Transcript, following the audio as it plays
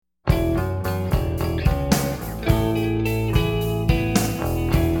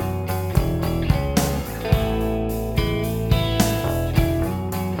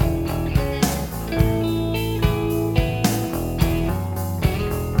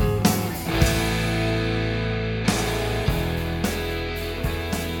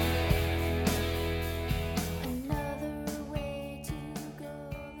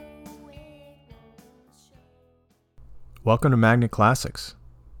Welcome to Magnet Classics,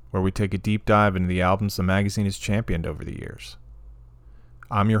 where we take a deep dive into the albums the magazine has championed over the years.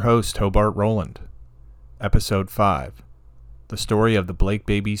 I'm your host, Hobart Rowland. Episode 5, The Story of the Blake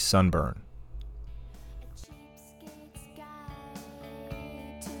Babies' Sunburn.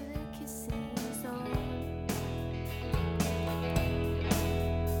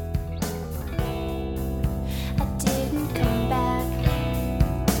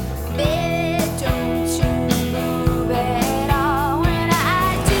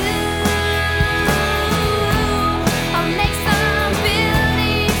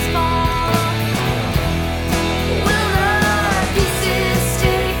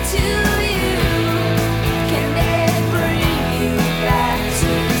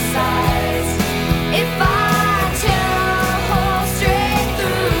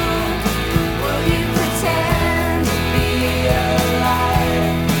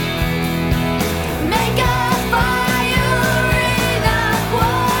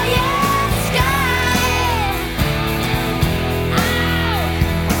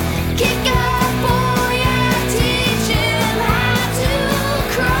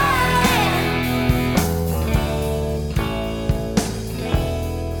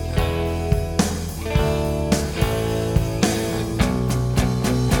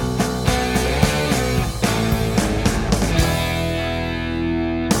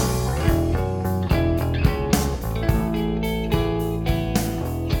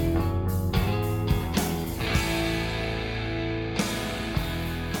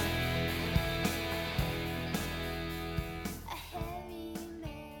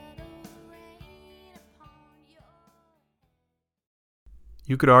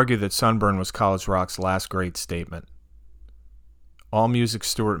 You could argue that Sunburn was college rock's last great statement. AllMusic's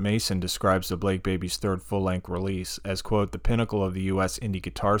Stuart Mason describes the Blake Babies' third full-length release as, quote, the pinnacle of the U.S. indie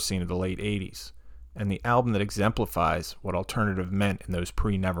guitar scene of the late 80s, and the album that exemplifies what alternative meant in those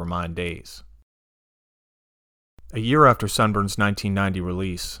pre-Nevermind days. A year after Sunburn's 1990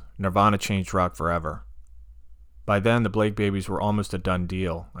 release, Nirvana changed rock forever. By then, the Blake Babies were almost a done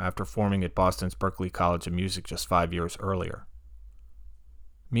deal, after forming at Boston's Berklee College of Music just 5 years earlier.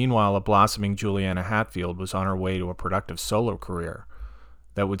 Meanwhile, a blossoming Juliana Hatfield was on her way to a productive solo career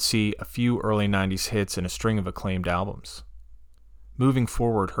that would see a few early 90s hits and a string of acclaimed albums. Moving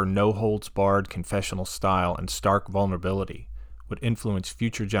forward, her no-holds-barred confessional style and stark vulnerability would influence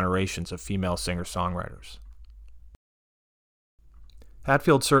future generations of female singer-songwriters.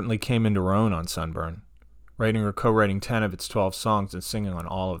 Hatfield certainly came into her own on Sunburn, writing or co-writing 10 of its 12 songs and singing on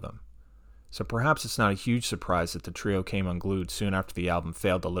all of them. So perhaps it's not a huge surprise that the trio came unglued soon after the album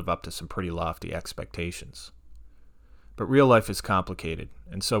failed to live up to some pretty lofty expectations. But real life is complicated,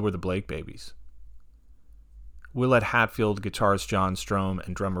 and so were the Blake Babies. We'll let Hatfield, guitarist John Strome,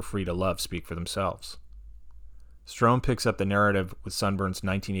 and drummer Frida Love speak for themselves. Strome picks up the narrative with Sunburn's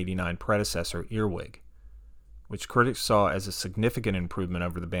 1989 predecessor, Earwig, which critics saw as a significant improvement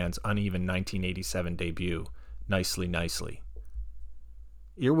over the band's uneven 1987 debut, Nicely Nicely.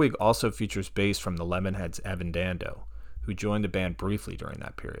 Earwig also features bass from the Lemonheads' Evan Dando, who joined the band briefly during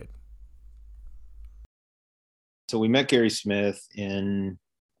that period. So we met Gary Smith it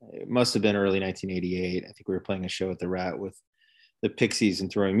must have been early 1988. I think we were playing a show at the Rat with the Pixies and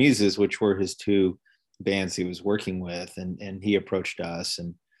Throwing Muses, which were his two bands he was working with. And he approached us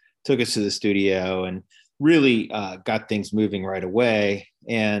and took us to the studio and really got things moving right away.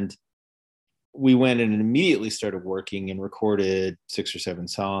 And we went and immediately started working and recorded 6 or 7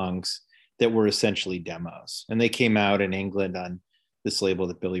 songs that were essentially demos. And they came out in England on this label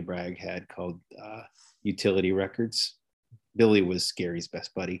that Billy Bragg had called Utility Records. Billy was Gary's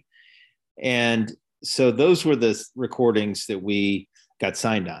best buddy. And so those were the recordings that we got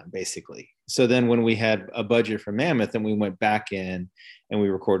signed on, basically. So then when we had a budget for Mammoth, and we went back in and we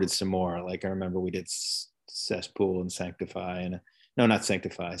recorded some more. Like I remember we did Cesspool and Sanctify, no, not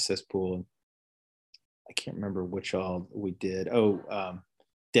Sanctify, Cesspool, and I can't remember which all we did.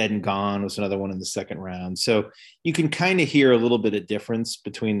 Dead and Gone was another one in the second round. So you can kind of hear a little bit of difference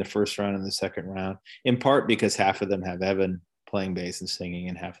between the first round and the second round, in part because half of them have Evan playing bass and singing,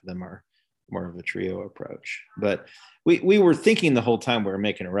 and half of them are more of a trio approach. But we were thinking the whole time we were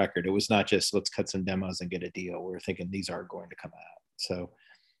making a record. It was not just let's cut some demos and get a deal. We were thinking these are going to come out. So,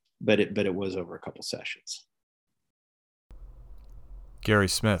 but it was over a couple sessions. Gary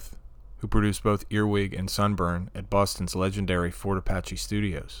Smith, who produced both Earwig and Sunburn at Boston's legendary Fort Apache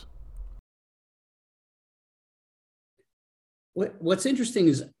Studios. What's interesting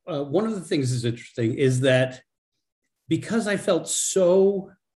is, one of the things that's interesting is that because I felt so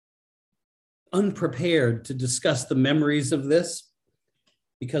unprepared to discuss the memories of this,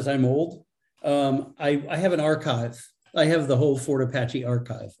 because I'm old, I have an archive I have the whole Fort Apache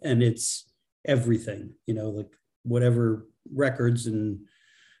archive, and it's everything, like whatever records and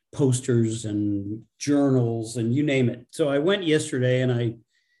posters and journals and you name it. So I went yesterday and I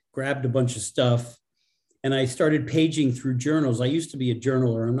grabbed a bunch of stuff and I started paging through journals. I used to be a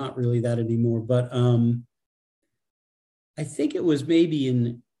journaler. I'm not really that anymore, but I think it was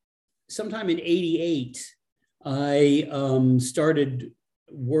maybe sometime in '88, I started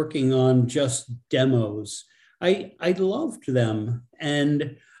working on just demos. I loved them.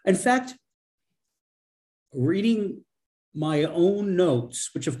 And in fact, reading my own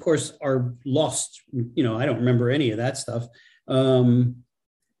notes, which of course are lost, I don't remember any of that stuff.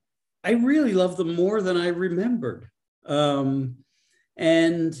 I really love them more than I remembered. And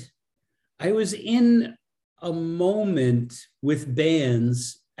I was in a moment with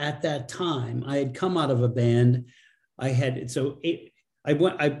bands at that time. I had come out of a band. My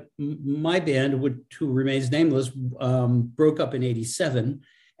band, who remains nameless, broke up in '87.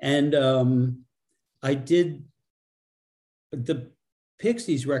 And I did the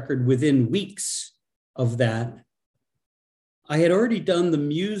Pixies record within weeks of that. I had already done the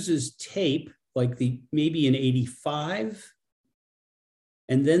Muses tape, maybe in '85.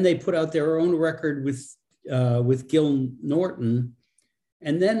 And then they put out their own record with Gil Norton.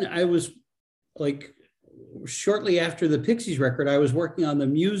 And then I was shortly after the Pixies record, I was working on the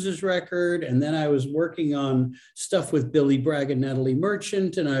Muses record. And then I was working on stuff with Billy Bragg and Natalie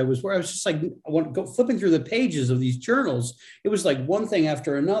Merchant. And I was just flipping through the pages of these journals. It was like one thing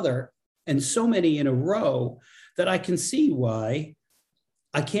after another, and so many in a row that I can see why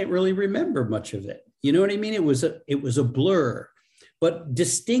I can't really remember much of it. You know what I mean? It was a blur, but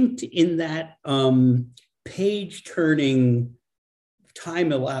distinct in that page turning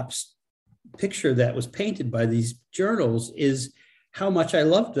time elapsed picture that was painted by these journals is how much I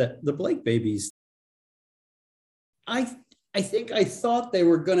loved the Blake Babies. I think I thought they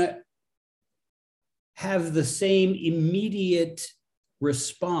were going to have the same immediate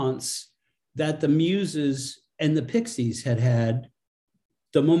response that the Muses and the Pixies had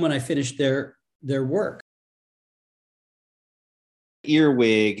the moment I finished their work.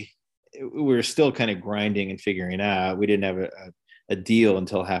 Earwig, we were still kind of grinding and figuring out. We didn't have a deal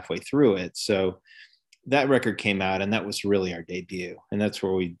until halfway through it. So that record came out, and that was really our debut. And that's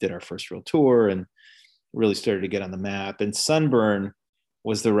where we did our first real tour and really started to get on the map. And Sunburn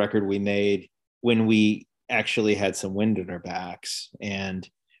was the record we made when we actually had some wind at our backs, and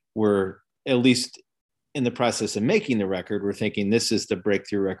we're at least in the process of making the record, we're thinking this is the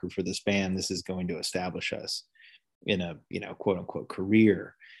breakthrough record for this band. This is going to establish us in a, quote unquote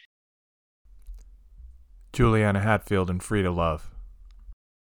career. Juliana Hatfield and Frida Love.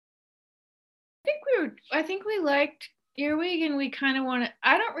 I think we liked Earwig, and we kind of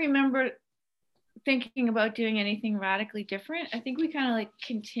I don't remember thinking about doing anything radically different. I think we kind of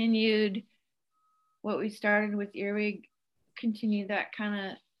continued what we started with Earwig, continued that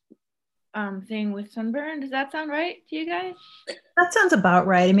kind of thing with Sunburn. Does that sound right to you guys? That sounds about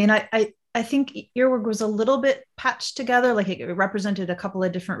right. I mean, I think Earwig was a little bit patched together, it represented a couple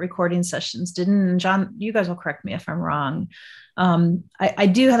of different recording sessions, didn't? John, you guys will correct me if I'm wrong. I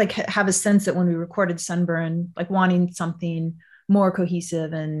do have a sense that when we recorded Sunburn, wanting something more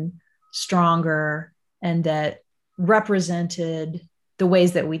cohesive and stronger, and that represented the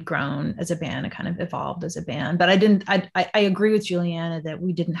ways that we'd grown as a band and kind of evolved as a band. But I agree with Juliana that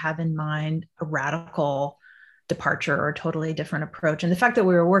we didn't have in mind a radical departure or a totally different approach. And the fact that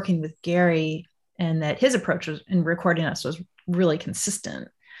we were working with Gary and that his approach in recording us was really consistent,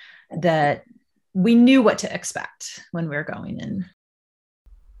 that we knew what to expect when we were going in.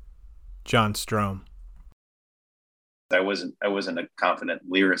 John Strom. I wasn't a confident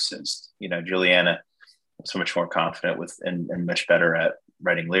lyricist. Juliana was so much more confident with and much better at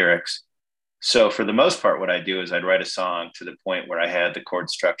writing lyrics. So for the most part, what I do is I'd write a song to the point where I had the chord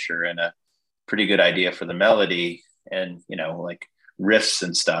structure and a pretty good idea for the melody and, riffs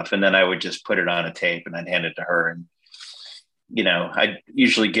and stuff. And then I would just put it on a tape and I'd hand it to her. And, I'd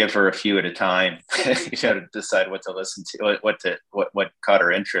usually give her a few at a time, to decide what to listen to, what caught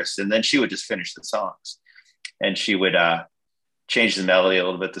her interest. And then she would just finish the songs, and she would change the melody a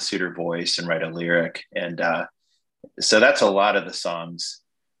little bit to suit her voice and write a lyric. And so that's a lot of the songs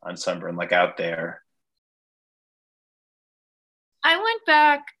on Sunburn, Out There. I went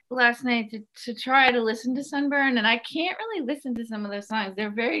back last night to try to listen to Sunburn, and I can't really listen to some of those songs. They're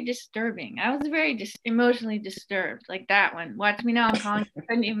very disturbing. I was very emotionally disturbed, like that one. Watch Me Now, I'm Calling. I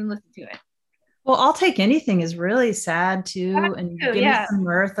couldn't even listen to it. Well, I'll Take Anything is really sad too, and Give Me Some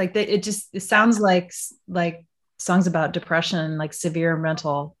Mirth. It sounds like songs about depression, severe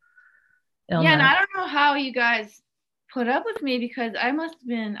mental illness. Yeah, and I don't know how you guys put up with me, because I must have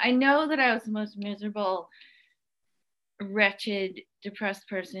been, I know that I was the most miserable, wretched, depressed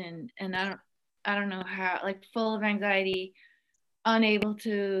person, and I don't know how, like full of anxiety, unable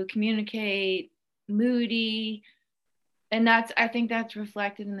to communicate, moody. And I think that's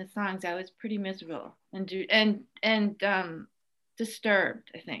reflected in the songs. I was pretty miserable and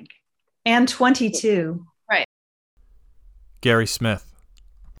disturbed, I think. And 22. Right. Gary Smith.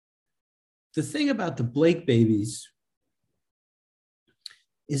 The thing about the Blake Babies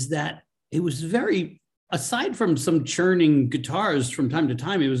is that it was very, aside from some churning guitars from time to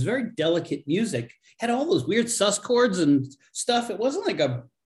time, it was very delicate music. Had all those weird sus chords and stuff. It wasn't like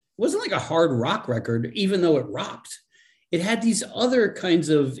a hard rock record, even though it rocked. It had these other kinds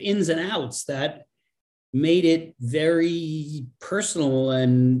of ins and outs that made it very personal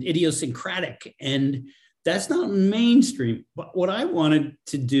and idiosyncratic. And that's not mainstream. But what I wanted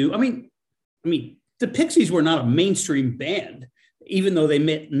to do, I mean, the Pixies were not a mainstream band, even though they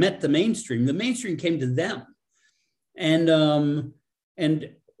met the mainstream. The mainstream came to them. And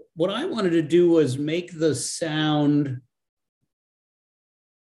what I wanted to do was make the sound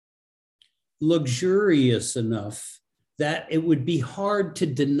luxurious enough that it would be hard to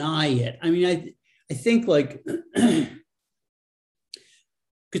deny it. I mean, I think like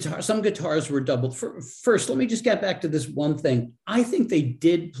some guitars were doubled. First, let me just get back to this one thing. I think they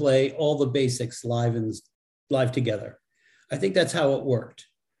did play all the basics live together. I think that's how it worked.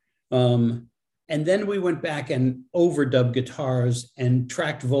 And then we went back and overdubbed guitars and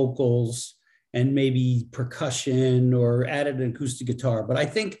tracked vocals and maybe percussion or added an acoustic guitar. But I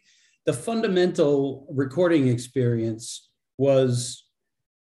think the fundamental recording experience was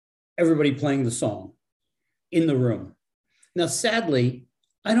everybody playing the song in the room. Now, sadly,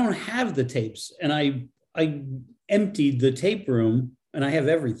 I don't have the tapes, and I emptied the tape room and I have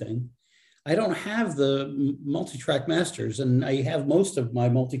everything. I don't have the multi-track masters, and I have most of my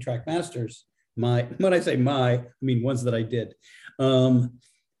multi-track masters. When I say I mean ones that I did. And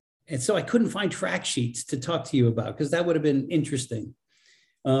so I couldn't find track sheets to talk to you about, because that would have been interesting.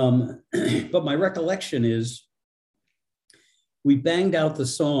 But my recollection is we banged out the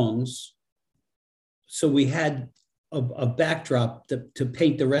songs, so we had a backdrop to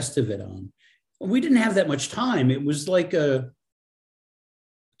paint the rest of it on. We didn't have that much time. It was like a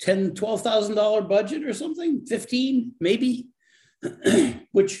 $10,000, $12,000 budget or something, 15 maybe,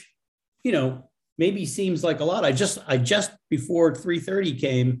 which, you know, maybe seems like a lot. I just before 3:30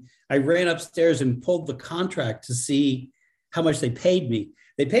 came, I ran upstairs and pulled the contract to see how much they paid me.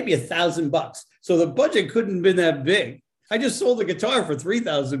 They paid me $1,000. So the budget couldn't have been that big. I just sold the guitar for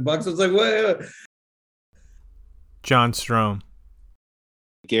 $3,000. I was like, wait. John Strom.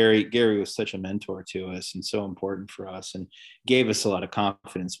 Gary was such a mentor to us and so important for us, and gave us a lot of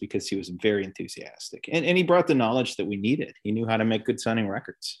confidence because he was very enthusiastic. And he brought the knowledge that we needed. He knew how to make good sounding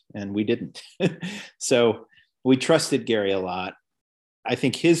records, and we didn't. So we trusted Gary a lot. I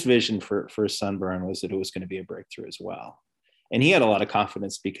think his vision for Sunburn was that it was going to be a breakthrough as well. And he had a lot of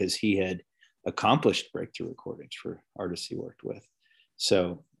confidence because he had accomplished breakthrough recordings for artists he worked with.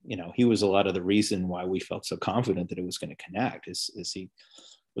 So, you know, he was a lot of the reason why we felt so confident that it was going to connect, is he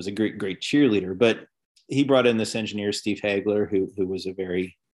was a great cheerleader. But he brought in this engineer, Steve Hagler, who was a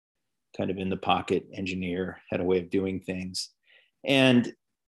very kind of in the pocket engineer, had a way of doing things. And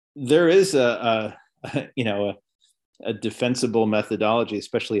there is a defensible methodology,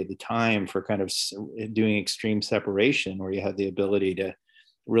 especially at the time, for kind of doing extreme separation, where you had the ability to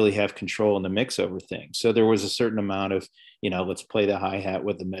really have control in the mix over things. So there was a certain amount of, you know, let's play the hi-hat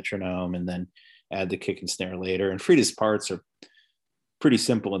with the metronome and then add the kick and snare later. And Frida's parts are pretty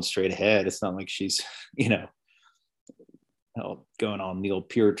simple and straight ahead. It's not like she's, you know, going on Neil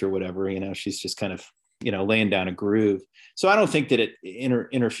Peart or whatever, you know, she's just kind of, you know, laying down a groove. So I don't think that it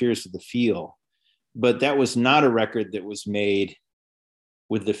interferes with the feel, but that was not a record that was made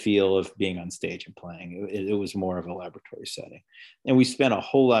with the feel of being on stage and playing. It was more of a laboratory setting. And we spent a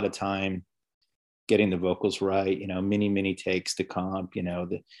whole lot of time getting the vocals right, you know, many takes to comp. You know,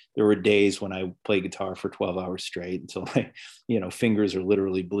 there were days when I played guitar for 12 hours straight until my, you know, fingers are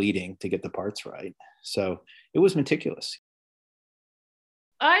literally bleeding to get the parts right. So it was meticulous.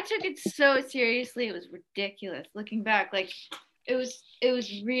 I took it so seriously. It was ridiculous. Looking back, like it was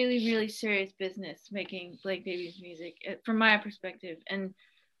really, really serious business making Blake Baby's music from my perspective. And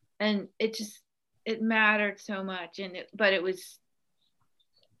it mattered so much. But it was,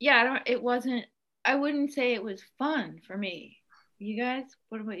 yeah, I wouldn't say it was fun for me. You guys,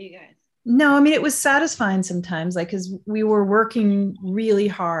 what about you guys? No, I mean, it was satisfying sometimes, like, because we were working really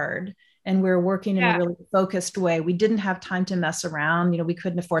hard and we were working in a really focused way. We didn't have time to mess around. We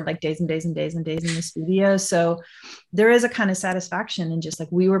couldn't afford like days and days and days and days in the studio. So there is a kind of satisfaction in just like,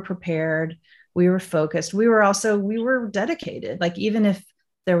 we were prepared, we were focused, we were dedicated. Like, even if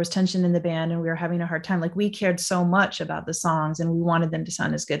there was tension in the band and we were having a hard time, like, we cared so much about the songs and we wanted them to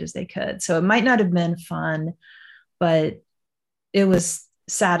sound as good as they could. So it might not have been fun, but it was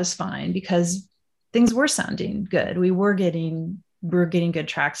satisfying because things were sounding good. We were getting good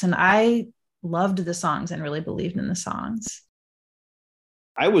tracks, and I loved the songs and really believed in the songs.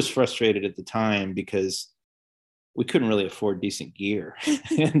 I was frustrated at the time because we couldn't really afford decent gear.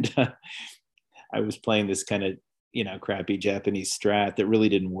 And I was playing this kind of, crappy Japanese Strat that really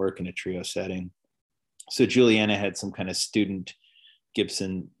didn't work in a trio setting. So Juliana had some kind of student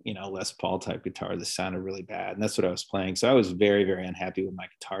Gibson, Les Paul type guitar that sounded really bad. And that's what I was playing. So I was very, very unhappy with my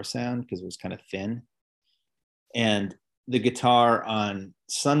guitar sound because it was kind of thin. And the guitar on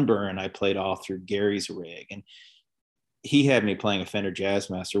Sunburn, I played all through Gary's rig. And he had me playing a Fender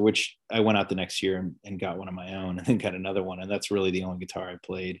Jazzmaster, which I went out the next year and got one of my own and then got another one. And that's really the only guitar I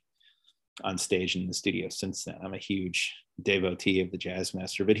played on stage in the studio since then. I'm a huge devotee of the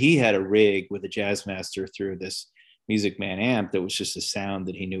Jazzmaster, but he had a rig with a Jazzmaster through this Music Man amp that was just a sound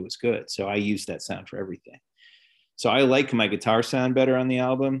that he knew was good. So I used that sound for everything. So I like my guitar sound better on the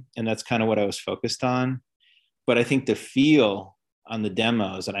album, and that's kind of what I was focused on. But I think the feel on the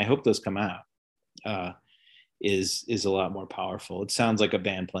demos, and I hope those come out, is a lot more powerful. It sounds like a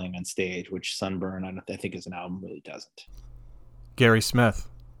band playing on stage, which Sunburn, I think as an album really doesn't. Gary Smith.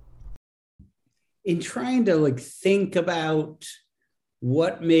 In trying to think about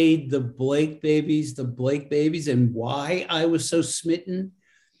what made the Blake Babies and why I was so smitten,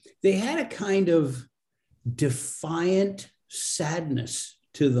 they had a kind of defiant sadness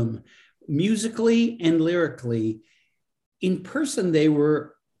to them, musically and lyrically. In person, they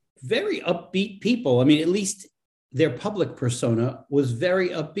were very upbeat people. I mean, at least their public persona was very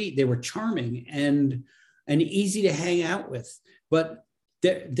upbeat. They were charming and easy to hang out with. But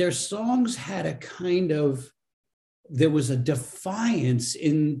their songs had a kind of, there was a defiance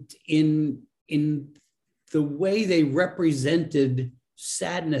in the way they represented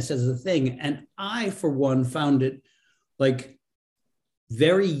sadness as a thing. And I, for one, found it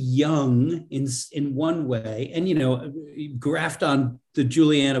very young in one way, and graphed on the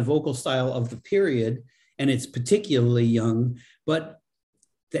Juliana vocal style of the period, and it's particularly young, but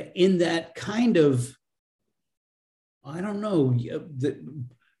in that kind of, I don't know, the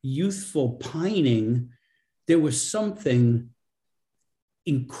youthful pining, there was something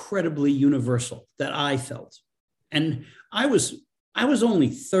incredibly universal that I felt. And I was only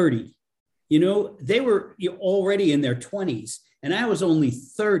 30, they were already in their 20s and I was only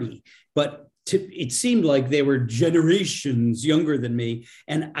 30, but it seemed like they were generations younger than me.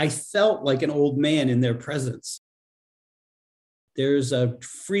 And I felt like an old man in their presence. There's a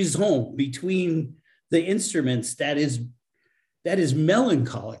frisson between the instruments that is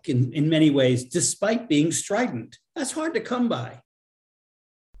melancholic in many ways, despite being strident. That's hard to come by.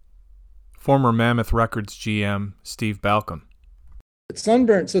 Former Mammoth Records GM Steve Balcom.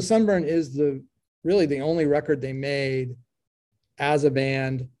 Sunburn is really the only record they made as a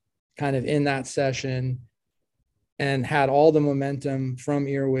band, kind of in that session, and had all the momentum from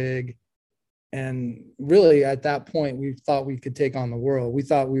Earwig. And really at that point, we thought we could take on the world. We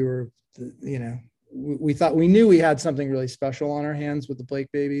thought we were, we knew we had something really special on our hands with the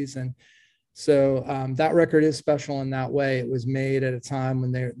Blake Babies. And so that record is special in that way. It was made at a time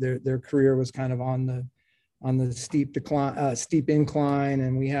when their career was kind of on the steep incline,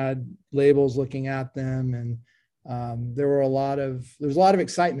 and we had labels looking at them, and there was a lot of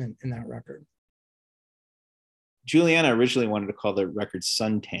excitement in that record. Juliana originally wanted to call the record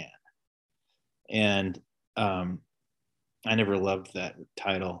Suntan, and I never loved that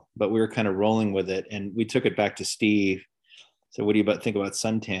title, but we were kind of rolling with it, and we took it back to Steve. So what do you think about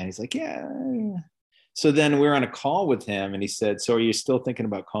Suntan? He's like, yeah. So then we were on a call with him, and he said, so are you still thinking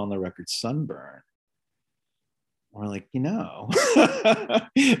about calling the record Sunburn? We're like,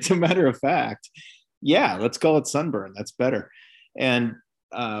 as a matter of fact, yeah, let's call it Sunburn. That's better. And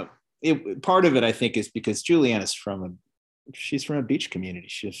part of it, I think, is because Juliana's she's from a beach community.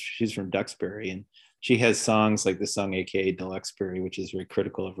 She's from Duxbury, and she has songs like the song AKA Deluxebury, which is very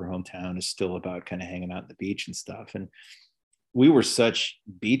critical of her hometown, is still about kind of hanging out on the beach and stuff. And we were such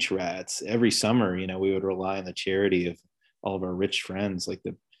beach rats. Every summer, we would rely on the charity of all of our rich friends, like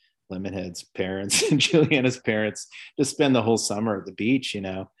the Lemonhead's parents and Juliana's parents, to spend the whole summer at the beach,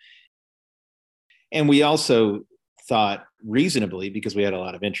 And we also thought reasonably, because we had a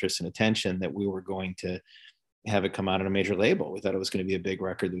lot of interest and attention, that we were going to have it come out on a major label. We thought it was going to be a big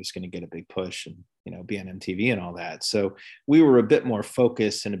record that was going to get a big push and, you know, be on MTV and all that. So we were a bit more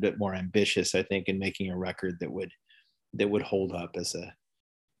focused and a bit more ambitious, I think, in making a record that would hold up as a,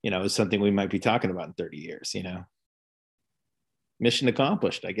 you know, as something we might be talking about in 30 years, you know. Mission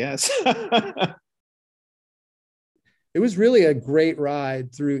accomplished, I guess. It was really a great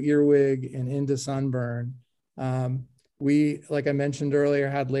ride through Earwig and into Sunburn. We, like I mentioned earlier,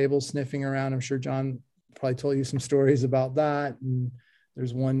 had labels sniffing around. I'm sure John probably told you some stories about that. And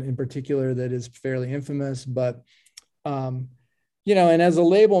there's one in particular that is fairly infamous, but, you know, and as a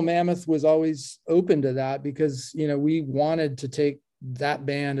label, Mammoth was always open to that because, you know, we wanted to take that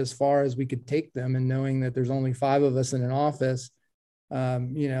band as far as we could take them, and knowing that there's only 5 of us in an office,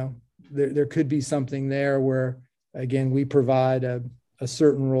 you know, there could be something there where, again, we provide a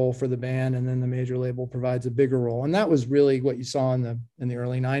certain role for the band, and then the major label provides a bigger role. And that was really what you saw in the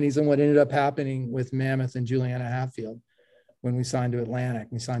early 90s, and what ended up happening with Mammoth and Juliana Hatfield when we signed to Atlantic.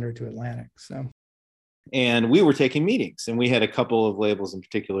 We signed her to Atlantic. So, and we were taking meetings, and we had a couple of labels in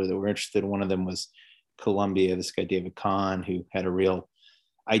particular that were interested. One of them was Columbia, this guy David Kahn, who had a real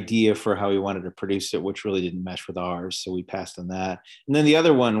idea for how he wanted to produce it, which really didn't mesh with ours, so we passed on that. And then the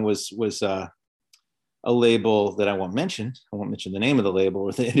other one was a label that I won't mention. I won't mention the name of the label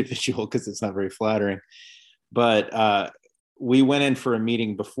or the individual because it's not very flattering. But we went in for a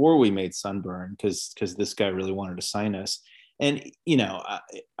meeting before we made Sunburn because this guy really wanted to sign us. And, you know,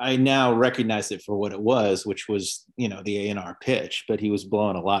 I now recognize it for what it was, which was, you know, the A&R pitch, but he was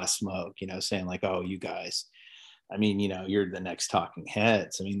blowing a lot of smoke, you know, saying like, oh, you guys, I mean, you know, you're the next Talking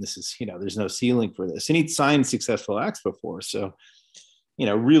Heads. I mean, this is, you know, there's no ceiling for this. And he'd signed successful acts before. So, you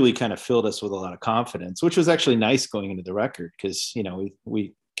know, really kind of filled us with a lot of confidence, which was actually nice going into the record because, you know,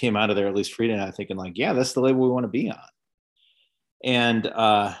 we came out of there, at least Frida and I, thinking like, yeah, that's the label we want to be on.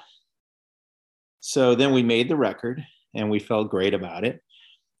 And so then we made the record and we felt great about it.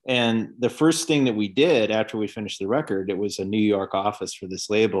 And the first thing that we did after we finished the record, it was a New York office for this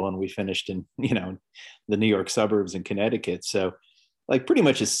label. And we finished in, you know, the New York suburbs in Connecticut. So like pretty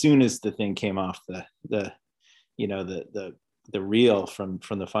much as soon as the thing came off the reel from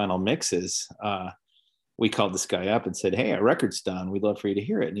the final mixes, we called this guy up and said, hey, our record's done. We'd love for you to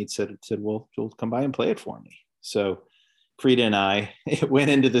hear it. And he said, well, come by and play it for me. So Frida and I went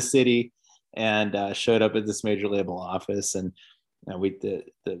into the city and showed up at this major label office. And the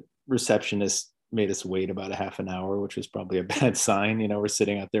receptionist made us wait about a half an hour, which was probably a bad sign. You know, we're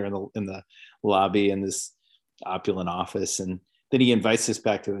sitting out there in the lobby in this opulent office. And then he invites us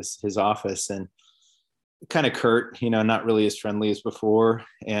back to his office, and kind of curt, you know, not really as friendly as before.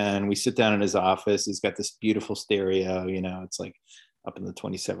 And we sit down in his office. He's got this beautiful stereo, you know, it's like up in the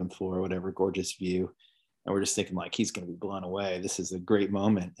 27th floor or whatever, gorgeous view. And we're just thinking like, he's going to be blown away. This is a great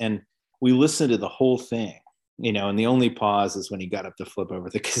moment. And we listened to the whole thing, you know, and the only pause is when he got up to flip over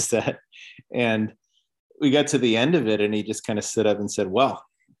the cassette. And we got to the end of it, and he just kind of stood up and said, well,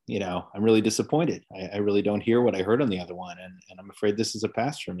 you know, I'm really disappointed. I really don't hear what I heard on the other one. And I'm afraid this is a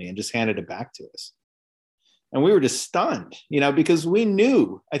pass for me, and just handed it back to us. And we were just stunned, you know, because we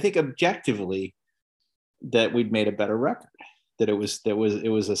knew, I think objectively, that we'd made a better record, that it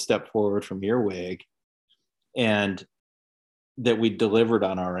was a step forward from Earwig, and that we delivered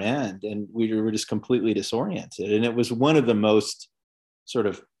on our end, and we were just completely disoriented. And it was one of the most sort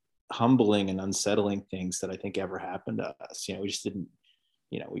of humbling and unsettling things that I think ever happened to us. You know, we just didn't,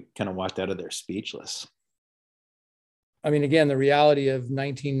 you know, we kind of walked out of there speechless. I mean, again, the reality of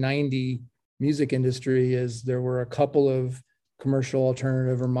 1990 music industry is there were a couple of commercial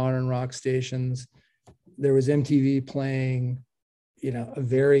alternative or modern rock stations. There was MTV playing, you know, a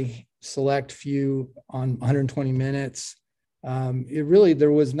very select few on 120 minutes.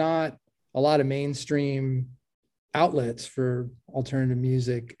 There was not a lot of mainstream outlets for alternative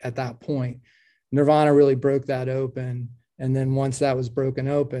music at that point. Nirvana really broke that open. And then once that was broken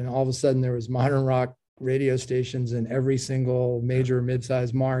open, all of a sudden there was modern rock radio stations in every single major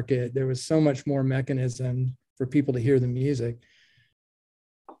mid-sized market. There was so much more mechanism for people to hear the music.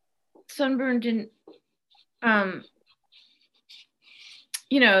 Sunburn didn't,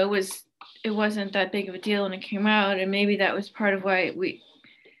 you know, it wasn't that big of a deal when it came out, and maybe that was part of why we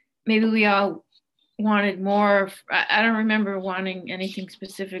all wanted more. I don't remember wanting anything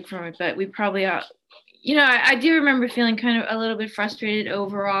specific from it, but we probably all, you know, I do remember feeling kind of a little bit frustrated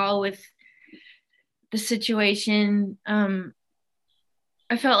overall with the situation.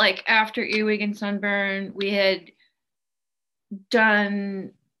 I felt like after Earwig and Sunburn, we had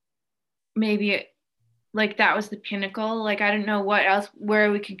done maybe like that was the pinnacle. Like, I don't know what else,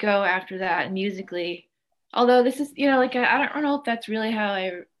 where we could go after that musically. Although this is, you know, like, I don't know if that's really how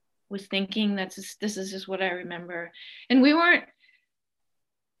I was thinking. This is just what I remember. And we weren't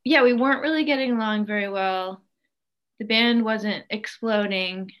really getting along very well. The band wasn't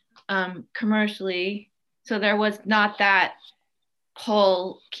exploding commercially, so there was not that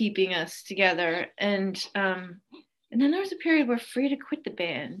pull keeping us together. And then there was a period where Frida quit the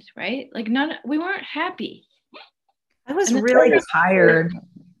band, right? Like we weren't happy. I was really tired.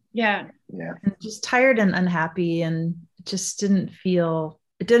 Yeah. Just tired and unhappy, and it just didn't feel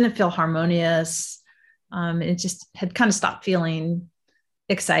harmonious. It just had kind of stopped feeling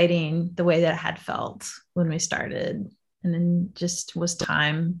exciting the way that it had felt when we started. And then just was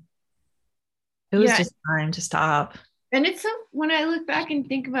time. It was just time to stop. And it's when I look back and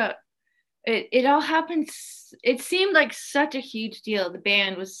think about it, it all happened. It seemed like such a huge deal. The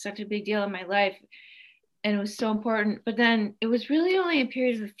band was such a big deal in my life, and it was so important. But then it was really only a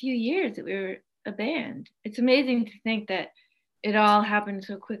period of a few years that we were a band. It's amazing to think that it all happened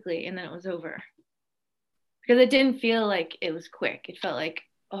so quickly and then it was over. Because it didn't feel like it was quick. It felt like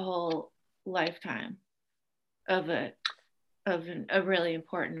a whole lifetime of a really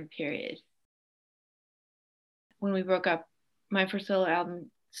important period. When we broke up, my first solo album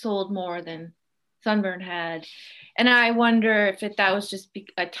sold more than Sunburn had. And I wonder if that was just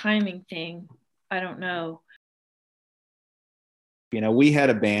a timing thing. I don't know. You know, we had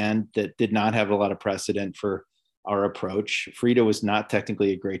a band that did not have a lot of precedent for our approach. Frida was not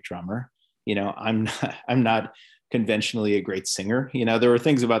technically a great drummer. You know, I'm not conventionally a great singer. You know, there were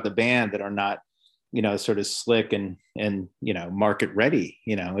things about the band that are not, you know, sort of slick and you know, market ready.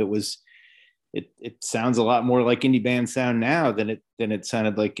 You know, it sounds a lot more like indie bands sound now than it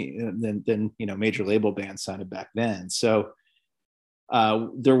sounded like than you know, major label bands sounded back then. So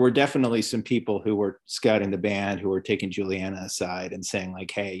there were definitely some people who were scouting the band, who were taking Juliana aside and saying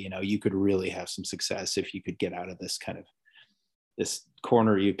like, hey, you know, you could really have some success if you could get out of this kind of this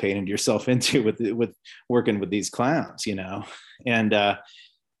corner you painted yourself into with working with these clowns, you know. And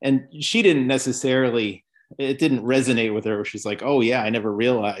she didn't necessarily, it didn't resonate with her. She's like, oh yeah, I never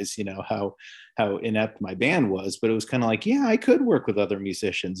realized, you know, how inept my band was. But it was kind of like, yeah, I could work with other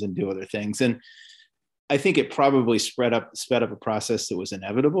musicians and do other things. And I think it probably sped up a process that was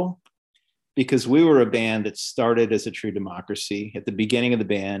inevitable, because we were a band that started as a true democracy. At the beginning of the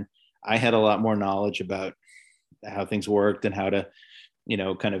band, I had a lot more knowledge about how things worked and how to, you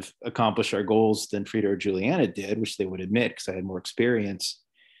know, kind of accomplish our goals than Frida or Juliana did, which they would admit because I had more experience.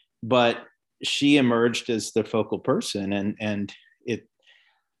 But she emerged as the focal person, and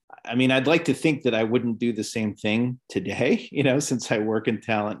I mean, I'd like to think that I wouldn't do the same thing today, you know, since I work in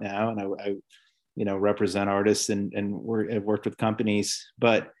talent now and I you know, represent artists and I've worked with companies,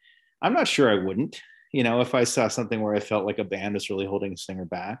 but I'm not sure I wouldn't. You know, if I saw something where I felt like a band was really holding a singer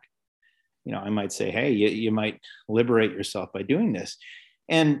back, you know, I might say, hey, you might liberate yourself by doing this.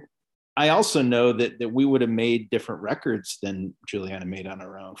 And I also know that we would have made different records than Juliana made on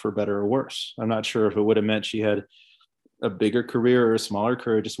her own, for better or worse. I'm not sure if it would have meant she had a bigger career or a smaller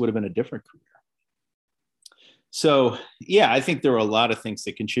career. It just would have been a different career. So yeah, I think there were a lot of things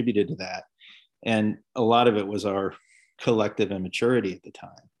that contributed to that. And a lot of it was our collective immaturity at the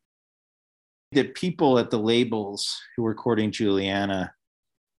time. That people at the labels who were courting Juliana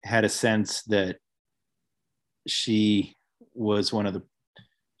had a sense that she was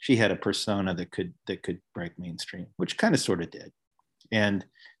she had a persona that could break mainstream, which kind of sort of did. And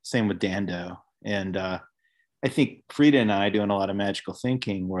same with Dando. And I think Frida and I, doing a lot of magical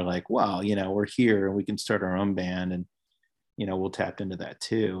thinking, we're like, well, you know, we're here and we can start our own band, and, you know, we'll tap into that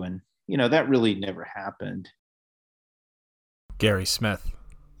too. And, you know, that really never happened. Gary Smith.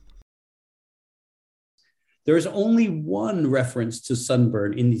 There is only one reference to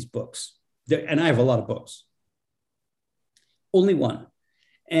Sunburn in these books. And I have a lot of books. Only one.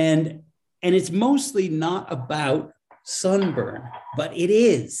 And it's mostly not about Sunburn, but it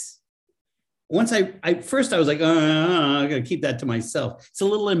is. Once I first was like, I'm going to keep that to myself. It's a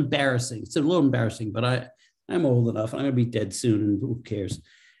little embarrassing. But I'm old enough. I'm going to be dead soon, and who cares?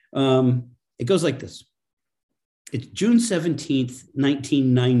 It goes like this. It's June 17th,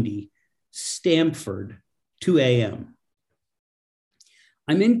 1990, Stamford, 2 a.m.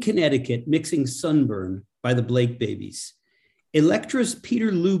 I'm in Connecticut mixing Sunburn by the Blake Babies. Elektra's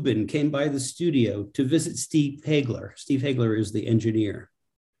Peter Lubin came by the studio to visit Steve Hagler. Steve Hagler is the engineer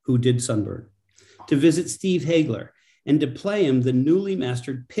who did Sunburn. To visit Steve Hagler and to play him the newly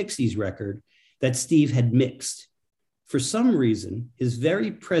mastered Pixies record that Steve had mixed. For some reason, his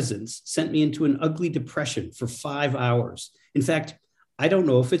very presence sent me into an ugly depression for 5 hours. In fact, I don't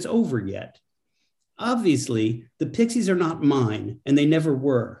know if it's over yet. Obviously, the Pixies are not mine, and they never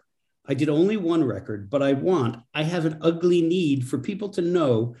were. I did only one record, but I have an ugly need for people to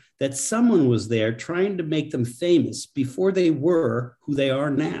know that someone was there trying to make them famous before they were who they are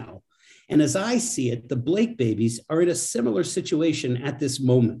now. And as I see it, the Blake Babies are in a similar situation at this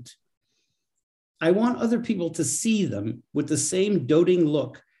moment. I want other people to see them with the same doting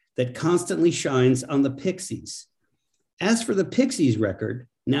look that constantly shines on the Pixies. As for the Pixies record,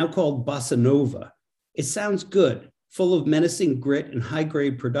 now called Bossa Nova, it sounds good, full of menacing grit and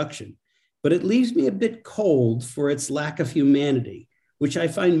high-grade production, but it leaves me a bit cold for its lack of humanity, which I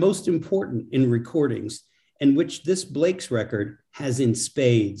find most important in recordings, and which this Blake's record has in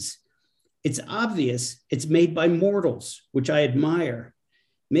spades. It's obvious it's made by mortals, which I admire.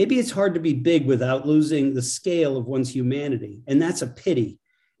 Maybe it's hard to be big without losing the scale of one's humanity, and that's a pity.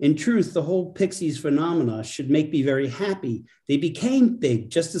 In truth, the whole Pixies phenomena should make me very happy. They became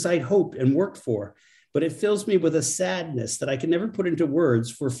big, just as I'd hoped and worked for, but it fills me with a sadness that I can never put into words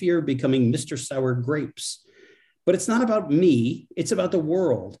for fear of becoming Mr. Sour Grapes. But it's not about me, it's about the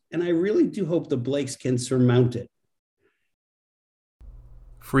world, and I really do hope the Blakes can surmount it.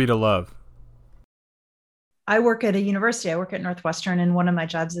 Free to Love. I work at a university. I work at Northwestern, and one of my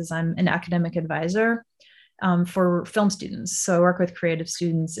jobs is I'm an academic advisor for film students. So I work with creative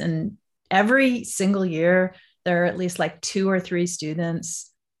students, and every single year there are at least like 2 or 3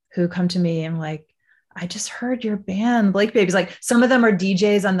 students who come to me and like, I just heard your band, Blake Babies. Like some of them are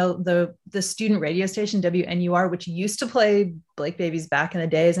DJs on the student radio station, WNUR, which used to play Blake Babies back in the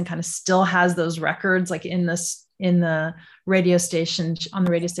days and kind of still has those records like in the radio station, on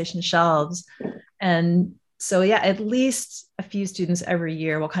the radio station shelves. And so, yeah, at least a few students every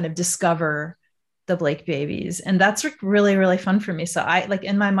year will kind of discover the Blake Babies. And that's really, really fun for me. So I like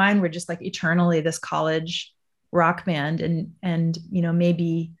in my mind, we're just like eternally this college rock band, and, you know,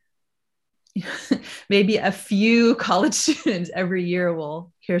 maybe a few college students every year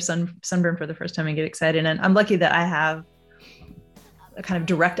will hear Sunburn for the first time and get excited. And I'm lucky that I have a kind of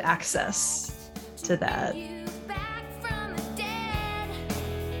direct access to that.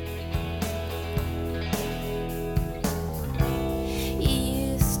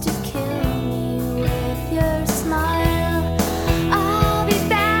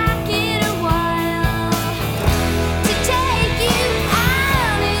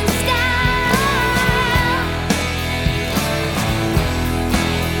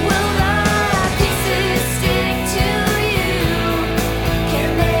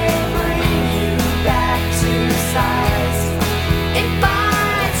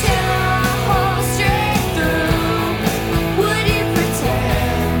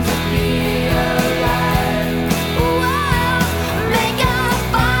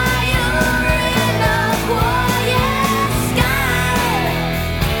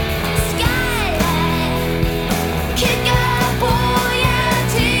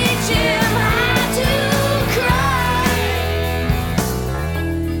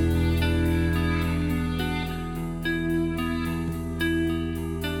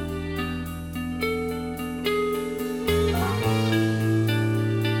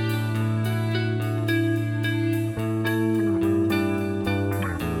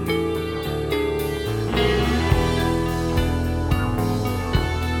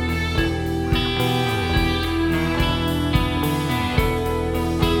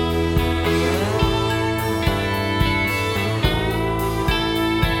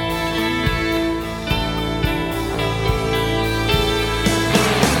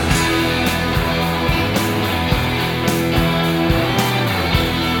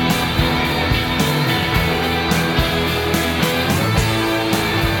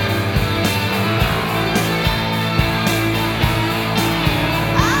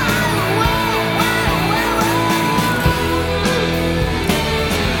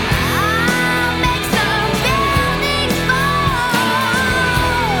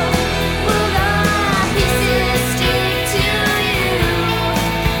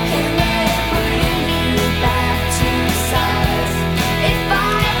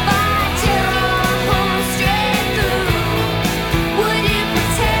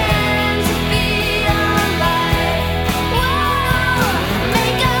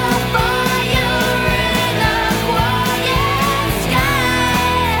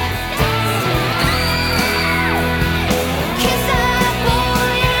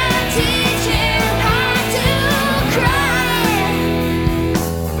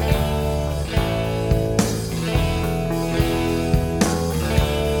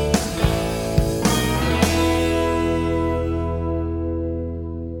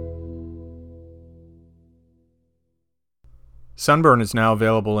 Sunburn is now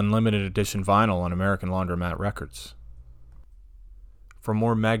available in limited edition vinyl on American Laundromat Records. For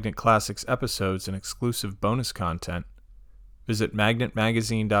more Magnet Classics episodes and exclusive bonus content, visit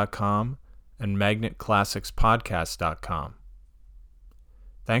magnetmagazine.com and magnetclassicspodcast.com.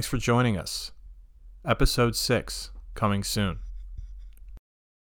 Thanks for joining us. Episode 6, coming soon.